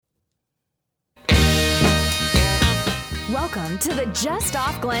Welcome to the Just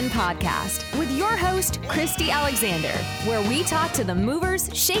Off Glen podcast with your host, Christy Alexander, where we talk to the movers,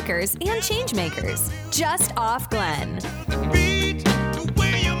 shakers, and change makers. Just Off Glen.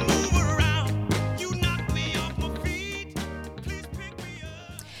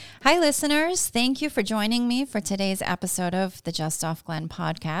 Hi, listeners. Thank you for joining me for today's episode of the Just Off Glen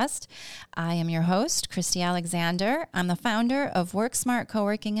podcast. I am your host, Christy Alexander. I'm the founder of WorkSmart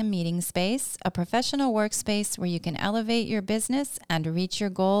Co-working and Meeting Space, a professional workspace where you can elevate your business and reach your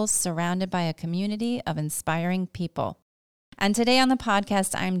goals surrounded by a community of inspiring people. And today on the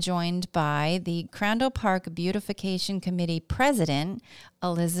podcast, I'm joined by the Crandall Park Beautification Committee President,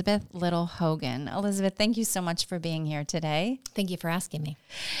 Elizabeth Little Hogan. Elizabeth, thank you so much for being here today. Thank you for asking me.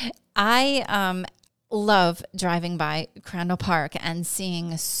 I love driving by Crandall Park and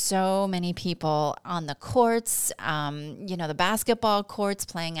seeing so many people on the courts, the basketball courts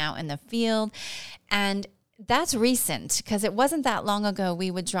playing out in the field. And that's recent because it wasn't that long ago we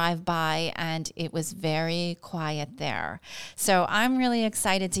would drive by and it was very quiet there. So I'm really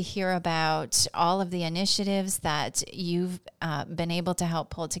excited to hear about all of the initiatives that you've been able to help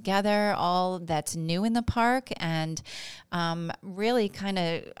pull together, all that's new in the park, and really kind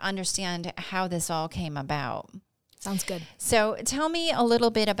of understand how this all came about. Sounds good. So tell me a little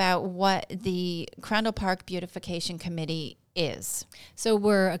bit about what the Crandall Park Beautification Committee is. So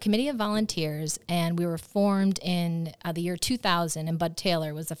we're a committee of volunteers, and we were formed in the year 2000, and Bud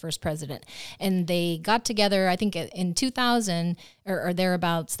Taylor was the first president. And they got together, I think in 2000 or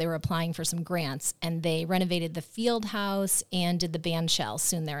thereabouts, they were applying for some grants, and they renovated the field house and did the band shell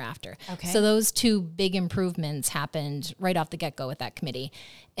soon thereafter. Okay. So those two big improvements happened right off the get-go with that committee.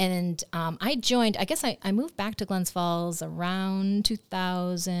 And I joined, I guess I moved back to Glens Falls around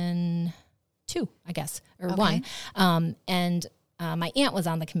 2002, I guess, or one. And my aunt was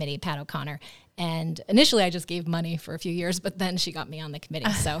on the committee, Pat O'Connor. And initially I just gave money for a few years, but then she got me on the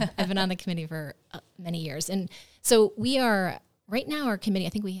committee. So I've been on the committee for many years. And so we are, right now our committee, I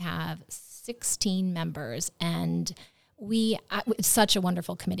think we have 16 members, and it's such a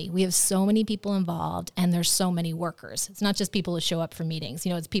wonderful committee. We have so many people involved, and there's so many workers. It's not just people who show up for meetings.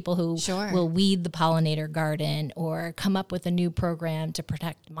 It's people who will weed the pollinator garden or come up with a new program to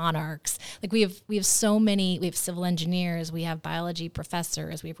protect monarchs. We have so many. We have civil engineers. We have biology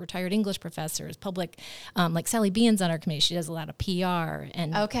professors. We have retired English professors. Public, like Sally Bean's on our committee. She does a lot of PR.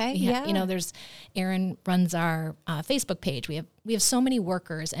 And there's Erin runs our Facebook page. We have so many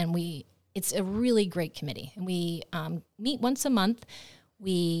workers, and it's a really great committee, and we meet once a month.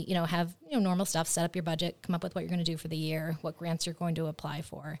 We, have normal stuff: set up your budget, come up with what you're going to do for the year, what grants you're going to apply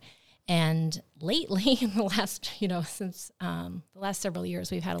for. And lately, in the last, since the last several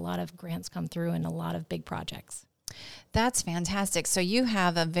years, we've had a lot of grants come through and a lot of big projects. That's fantastic. So you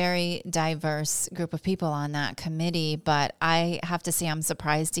have a very diverse group of people on that committee, but I have to say I'm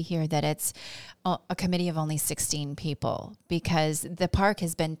surprised to hear that it's a committee of only 16 people, because the park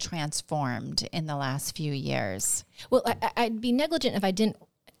has been transformed in the last few years. Well, I'd be negligent if I didn't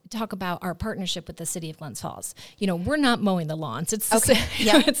talk about our partnership with the city of Glens Falls. We're not mowing the lawns. It's the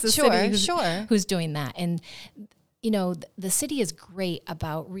city who's doing that. And, the city is great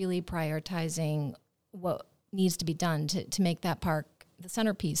about really prioritizing what needs to be done to make that park the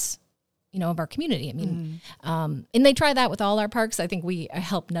centerpiece, of our community. I mean, and they try that with all our parks. I think we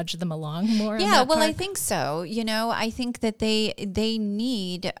help nudge them along more. Yeah, well, I think so. I think that they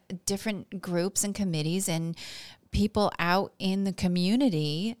need different groups and committees and people out in the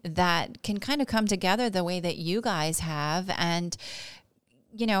community that can kind of come together the way that you guys have and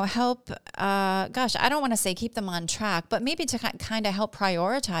help, I don't want to say keep them on track, but maybe to kind of help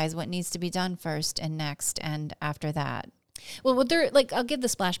prioritize what needs to be done first and next and after that. Well, I'll give the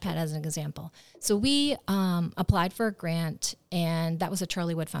splash pad as an example. So we applied for a grant, and that was a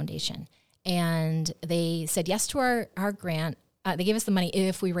Charlie Wood Foundation. And they said yes to our grant. They gave us the money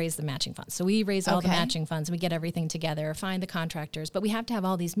if we raise the matching funds. So we raise all the matching funds, and we get everything together, find the contractors. But we have to have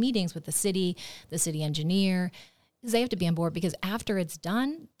all these meetings with the city engineer, because they have to be on board, because after it's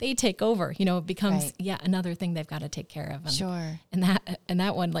done, they take over. It becomes another thing they've got to take care of. And, sure. And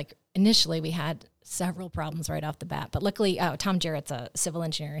that one, initially we had several problems right off the bat, but luckily, Tom Jarrett's a civil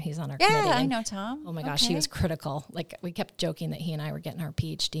engineer, and he's on our committee. Yeah, I know Tom. Oh my gosh, he was critical. We kept joking that he and I were getting our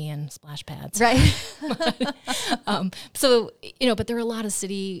PhD in splash pads. Right. But there were a lot of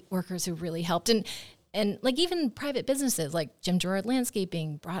city workers who really helped, and even private businesses like Jim Gerard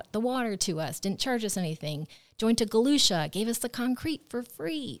Landscaping brought the water to us, didn't charge us anything. Joined to Galusha, gave us the concrete for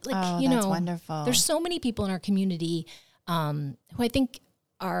free. That's wonderful. There's so many people in our community who I think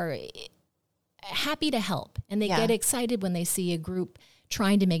are happy to help, and they get excited when they see a group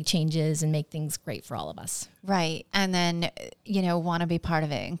trying to make changes and make things great for all of us. Right. And then, want to be part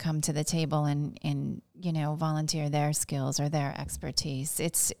of it and come to the table and volunteer their skills or their expertise.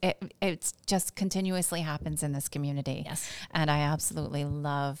 It's just continuously happens in this community. Yes. And I absolutely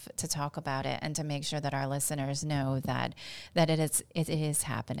love to talk about it and to make sure that our listeners know that it is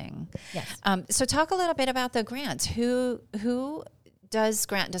happening. Yes. So talk a little bit about the grants. Who does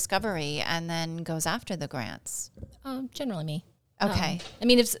grant discovery and then goes after the grants? Generally me. Okay.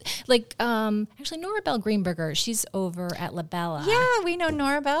 It's like, actually Nora Bell Greenberger, she's over at Labella. Yeah, we know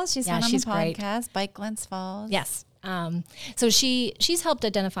Nora Bell. She's on she's the podcast, Bike Glens Falls. Yes. So she's helped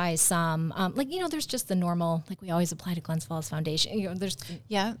identify some, there's just the normal, like we always apply to Glens Falls Foundation. There's,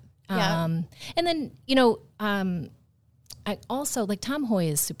 Yeah. and then, I also, like Tom Hoy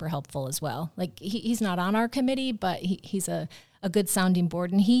is super helpful as well. Like he's not on our committee, but he's a good sounding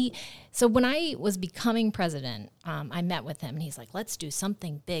board. And so when I was becoming president, I met with him and he's like, let's do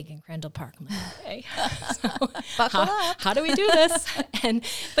something big in Crandall Park. I'm like, okay. So how do we do this?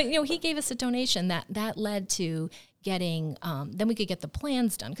 But he gave us a donation that led to getting, then we could get the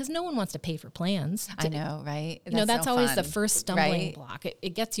plans done because no one wants to pay for plans. I know, right? That's so always fun, the first stumbling right? block.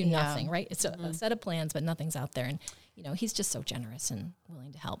 It gets you nothing, right? It's a set of plans, but nothing's out there. And, he's just so generous and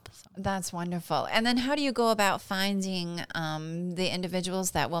willing to help. So. That's wonderful. And then how do you go about finding the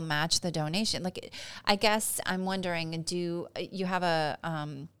individuals that will match the donation? Like, I guess I'm wondering, do you have a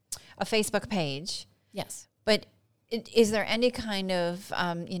Facebook page? Yes. But is there any kind of,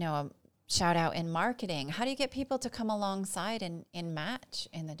 a shout out in marketing? How do you get people to come alongside and match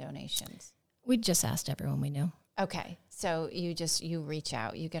in the donations? We just asked everyone we knew. Okay. So you reach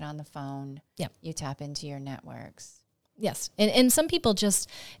out, you get on the phone, Yep. You tap into your networks. Yes. And some people just,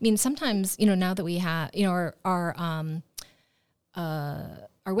 sometimes, now that we have, our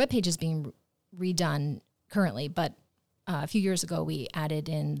webpage is being redone currently, but a few years ago we added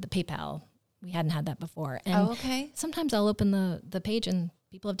in the PayPal. We hadn't had that before. And okay. sometimes I'll open the page and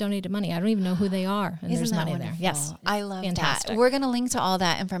people have donated money. I don't even know who they are. And there's money there. Yes. I love fantastic. that. We're going to link to all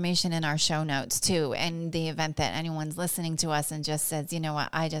that information in our show notes too. And the event that anyone's listening to us and just says, you know what,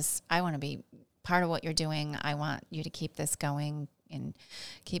 I want to be part of what you're doing. I want you to keep this going and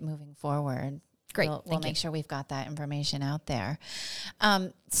keep moving forward. Great. We'll make sure we've got that information out there.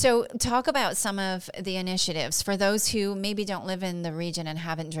 So talk about some of the initiatives for those who maybe don't live in the region and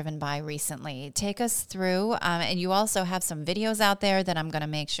haven't driven by recently. Take us through, and you also have some videos out there that I'm going to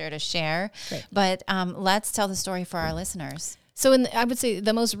make sure to share. Great. But let's tell the story for our listeners. So I would say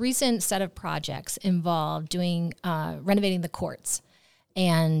the most recent set of projects involved doing renovating the courts.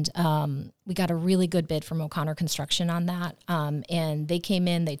 And we got a really good bid from O'Connor Construction on that. And they came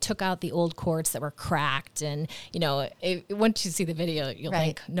in, they took out the old courts that were cracked. And, once you see the video, you'll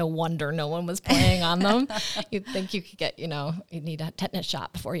think, no wonder no one was playing on them. You'd think you could get, you'd need a tetanus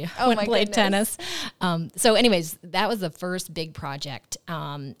shot before you went and played tennis. So anyways, that was the first big project.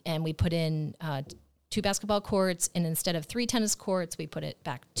 And we put in 2 basketball courts, and instead of 3 tennis courts, we put it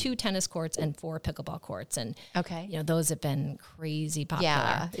back 2 tennis courts and 4 pickleball courts. And those have been crazy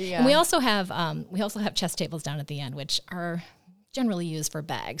popular. Yeah. And we also have chess tables down at the end, which are generally used for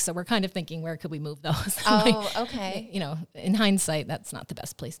bags. So we're kind of thinking, where could we move those? Okay. In hindsight, that's not the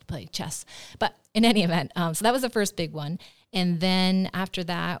best place to play chess. But in any event, so that was the first big one. And then after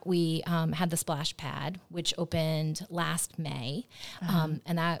that, we had the splash pad, which opened last May. And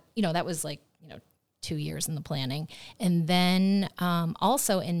that, that was like, 2 years in the planning. And then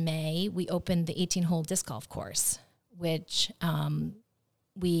also in May, we opened the 18-hole disc golf course, which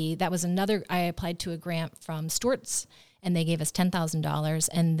that was another, I applied to a grant from Stewart's, and they gave us $10,000.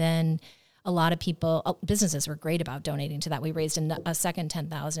 And then a lot of people, businesses were great about donating to that. We raised a second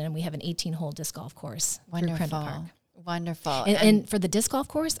 $10,000, and we have an 18-hole disc golf course through Crandall Park. Wonderful. And for the disc golf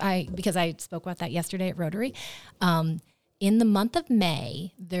course, because I spoke about that yesterday at Rotary, in the month of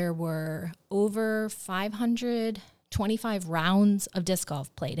May, there were over 525 rounds of disc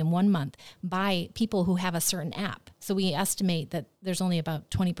golf played in 1 month by people who have a certain app. So we estimate that there's only about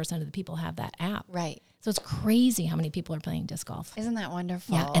 20% of the people have that app. Right. So it's crazy how many people are playing disc golf. Isn't that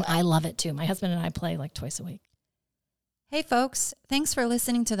wonderful? Yeah, and I love it too. My husband and I play like twice a week. Hey folks, thanks for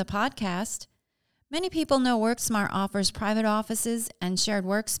listening to the podcast. Many people know WorkSmart offers private offices and shared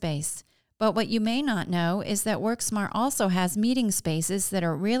workspace. But what you may not know is that WorkSmart also has meeting spaces that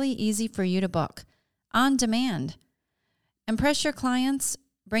are really easy for you to book, on demand. Impress your clients,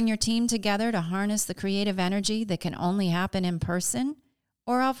 bring your team together to harness the creative energy that can only happen in person,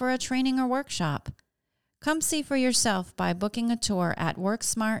 or offer a training or workshop. Come see for yourself by booking a tour at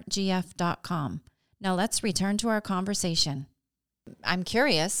WorkSmartGF.com. Now let's return to our conversation. I'm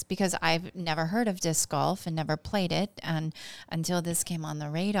curious because I've never heard of disc golf and never played it, and until this came on the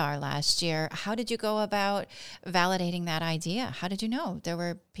radar last year. How did you go about validating that idea? How did you know there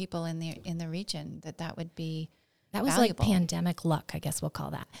were people in the region that would be That was valuable? like pandemic luck, I guess we'll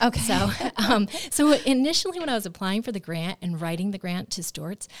call that. Okay. So initially when I was applying for the grant and writing the grant to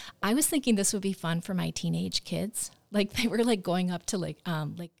Stewart's, I was thinking this would be fun for my teenage kids. Like they were like going up to like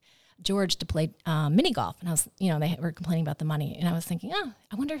George to play mini golf. And I was, they were complaining about the money. And I was thinking,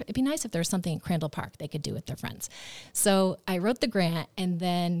 I wonder if it'd be nice if there was something at Crandall Park they could do with their friends. So I wrote the grant and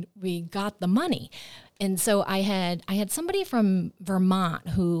then we got the money. And so I had somebody from Vermont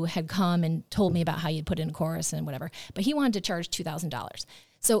who had come and told me about how you'd put in a chorus and whatever, but he wanted to charge $2,000.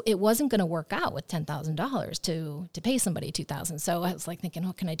 So it wasn't going to work out with $10,000 to pay somebody $2,000. So I was like thinking,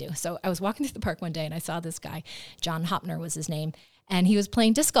 what can I do? So I was walking through the park one day and I saw this guy, John Hopner was his name, and he was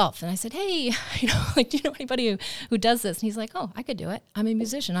playing disc golf. And I said, hey, do you know anybody who does this? And he's like, oh, I could do it. I'm a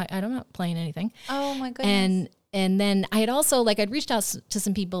musician. I'm not playing anything. Oh my goodness. And then I had also, I'd reached out to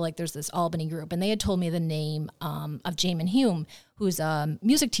some people, there's this Albany group, and they had told me the name of Jamin Hume, who's a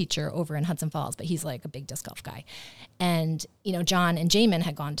music teacher over in Hudson Falls, but he's like a big disc golf guy. And, John and Jamin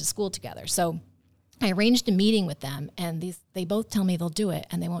had gone to school together. So I arranged a meeting with them, and they both tell me they'll do it,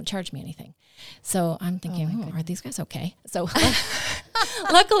 and they won't charge me anything. So I'm thinking, are these guys okay? So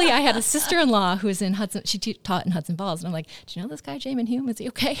luckily I had a sister-in-law who was in Hudson. She taught in Hudson Falls. And I'm like, do you know this guy, Jamin Hume? Is he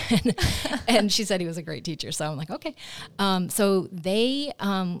okay? And she said he was a great teacher. So I'm like, okay. So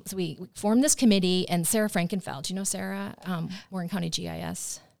we formed this committee, and Sarah Frankenfeld, do you know Sarah? Warren County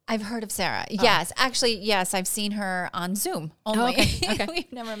GIS. I've heard of Sarah. Yes. Actually, yes. I've seen her on Zoom only. Okay.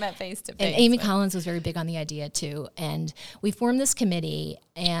 We've never met face to face. And Amy Collins was very big on the idea too. And we formed this committee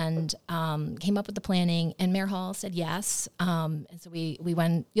and came up with the planning, and Mayor Hall said yes. And so we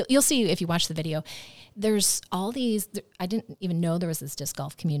went, you'll see if you watch the video, there's all these, I didn't even know there was this disc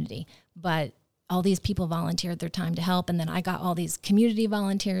golf community, but all these people volunteered their time to help. And then I got all these community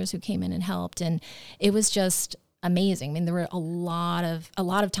volunteers who came in and helped. And it was just amazing. I mean, there were a lot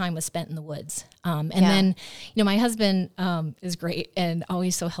of time was spent in the woods. Then, my husband is great and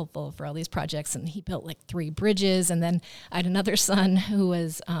always so helpful for all these projects. And he built 3 bridges. And then I had another son who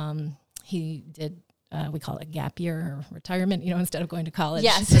was, he did, we call it a gap year or retirement, instead of going to college.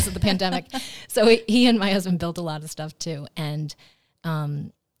 Yes. Because of the pandemic. So he and my husband built a lot of stuff too. And,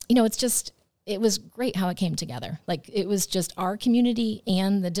 it was great how it came together. It was just our community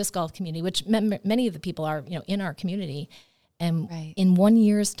and the disc golf community, which many of the people are, in our community. And in 1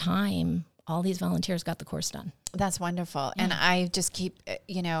 year's time, all these volunteers got the course done. That's wonderful. Yeah. And I just keep,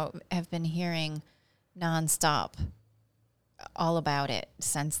 have been hearing nonstop all about it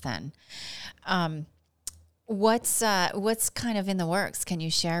since then. What's kind of in the works? Can you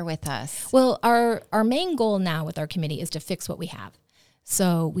share with us? Well, our main goal now with our committee is to fix what we have.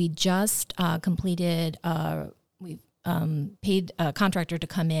 So we just completed, we paid a contractor to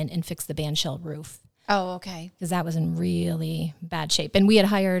come in and fix the bandshell roof. Oh, okay. Because that was in really bad shape. And we had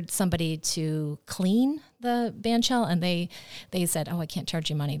hired somebody to clean the bandshell, and they said, I can't charge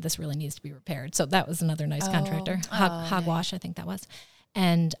you money. This really needs to be repaired. So that was another nice contractor. Hogwash, I think that was.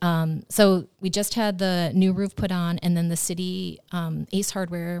 And so we just had the new roof put on, and then the city, Ace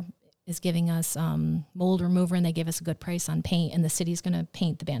Hardware, is giving us mold remover, and they gave us a good price on paint, and the city's going to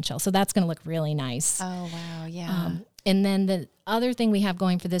paint the bandshell. So that's going to look really nice. Oh, wow. Yeah. And then the other thing we have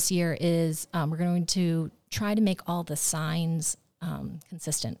going for this year is we're going to try to make all the signs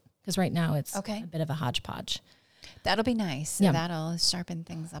consistent, because right now it's a bit of a hodgepodge. That'll be nice. Yeah. That'll sharpen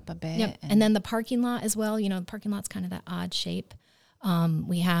things up a bit. Yep. And then the parking lot as well. The parking lot's kind of that odd shape.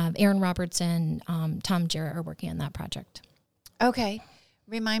 We have Aaron Robertson, Tom Jarrett are working on that project. Okay.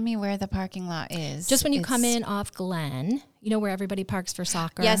 Remind me where the parking lot is. Just when you come in off Glen, where everybody parks for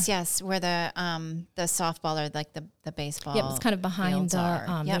soccer. Yes, where the softball or the baseball. Yep, it's kind of behind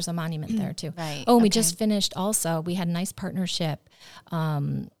the. There's a monument there too. Right. Oh, and we just finished. Also, we had a nice partnership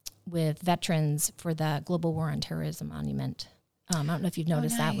with veterans for the Global War on Terrorism monument. I don't know if you've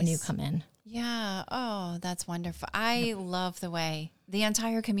noticed that when you come in. Yeah. Oh, that's wonderful. I love the way the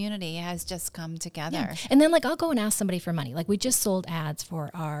entire community has just come together. Yeah. And then I'll go and ask somebody for money. We just sold ads for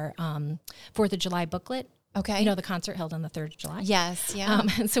our 4th of July booklet. Okay. The concert held on the 3rd of July. Yes. Yeah.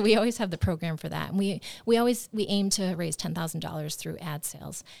 And so we always have the program for that. And we aim to raise $10,000 through ad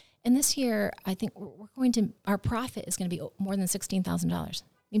sales. And this year, I think our profit is going to be more than $16,000.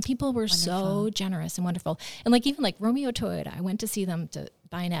 I mean, people were so generous and wonderful. And even Romeo Toyota, I went to see them to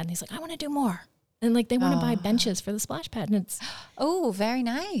buy an ad, and he's like, I want to do more. And they want to buy benches for the splash pad. And it's very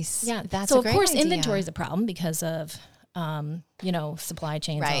nice. Yeah. That's so a great of course idea. Inventory is a problem because of supply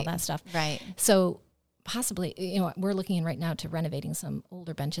chains, all that stuff. Right. So possibly, we're looking right now to renovating some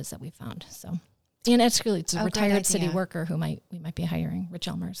older benches that we found. So, and actually, it's a retired city worker who we might be hiring. Rich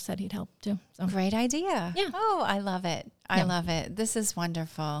Elmer said he'd help too. So great idea. Yeah. Oh, I love it. I love it. This is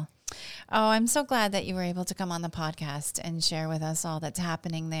wonderful. Oh, I'm so glad that you were able to come on the podcast and share with us all that's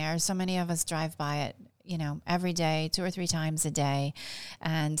happening there. So many of us drive by it, every day, 2 or 3 times a day.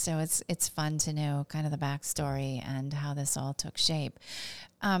 And so it's fun to know kind of the backstory and how this all took shape.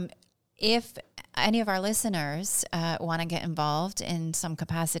 If any of our listeners want to get involved in some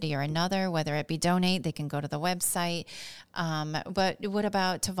capacity or another, whether it be donate, they can go to the website. But what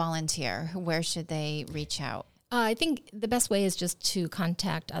about to volunteer? Where should they reach out? I think the best way is just to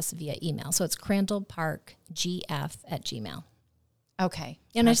contact us via email. So it's crandallparkgf@gmail.com. Okay.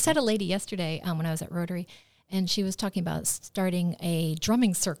 And I just had a lady yesterday when I was at Rotary, and she was talking about starting a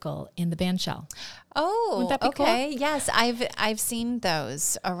drumming circle in the bandshell. Oh, Would that be okay. cool? Yes, I've seen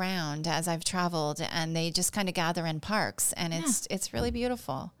those around as I've traveled, and they just kind of gather in parks, and it's really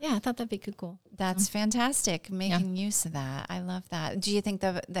beautiful. Yeah, I thought that'd be cool. That's fantastic. Making use of that, I love that. Do you think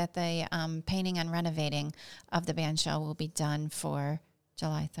that the painting and renovating of the bandshell will be done for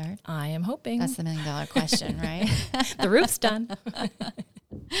July 3rd? I am hoping. That's the $1 million question, right? The roof's done.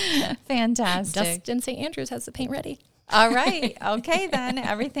 Fantastic. Dustin St. Andrews has the paint ready. All right. Okay, then.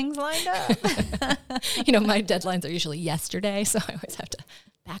 Everything's lined up. My deadlines are usually yesterday, so I always have to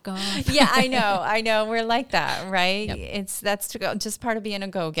back off. Yeah, I know. We're like that, right? Yep. That's just part of being a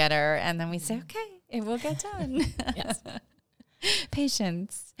go-getter. And then we say, okay, it will get done. Yes.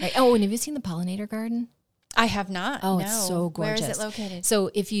 Patience. Right. Oh, and have you seen the pollinator garden? I have not. Oh, no. it's so gorgeous. Where is it located? So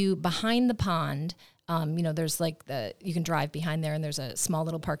if you behind the pond, there's you can drive behind there, and there's a small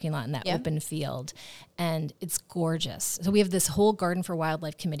little parking lot in that open field, and it's gorgeous. So we have this whole Garden for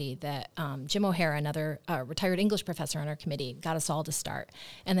Wildlife committee that Jim O'Hara, another retired English professor on our committee, got us all to start.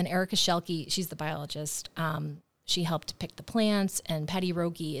 And then Erica Schelke, she's the biologist. She helped pick the plants, and Patty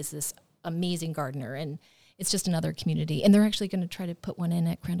Rogie is this amazing gardener, and it's just another community. And they're actually going to try to put one in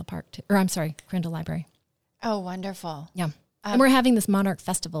at Crandall Crandall Library. Oh, wonderful. Yeah. And we're having this Monarch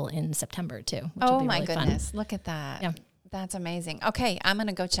Festival in September too. Which will be my really goodness. Fun. Look at that. Yeah. That's amazing. Okay. I'm going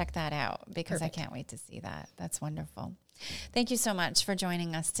to go check that out because Perfect. I can't wait to see that. That's wonderful. Thank you so much for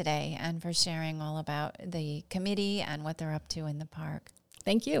joining us today and for sharing all about the committee and what they're up to in the park.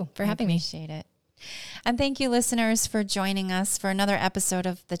 Thank you for having me. Appreciate it. And thank you, listeners, for joining us for another episode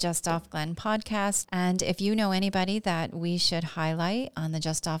of the Just Off Glen podcast. And if you know anybody that we should highlight on the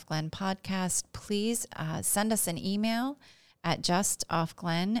Just Off Glen podcast, please send us an email at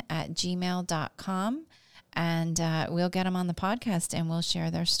justoffglen@gmail.com, and we'll get them on the podcast and we'll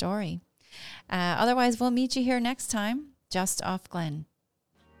share their story. Otherwise, we'll meet you here next time, Just Off Glen.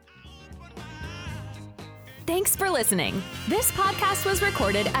 Thanks for listening. This podcast was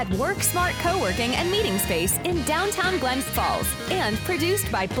recorded at WorkSmart Co-working and Meeting Space in downtown Glens Falls and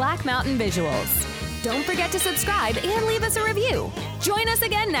produced by Black Mountain Visuals. Don't forget to subscribe and leave us a review. Join us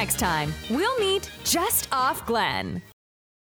again next time. We'll meet Just Off Glen.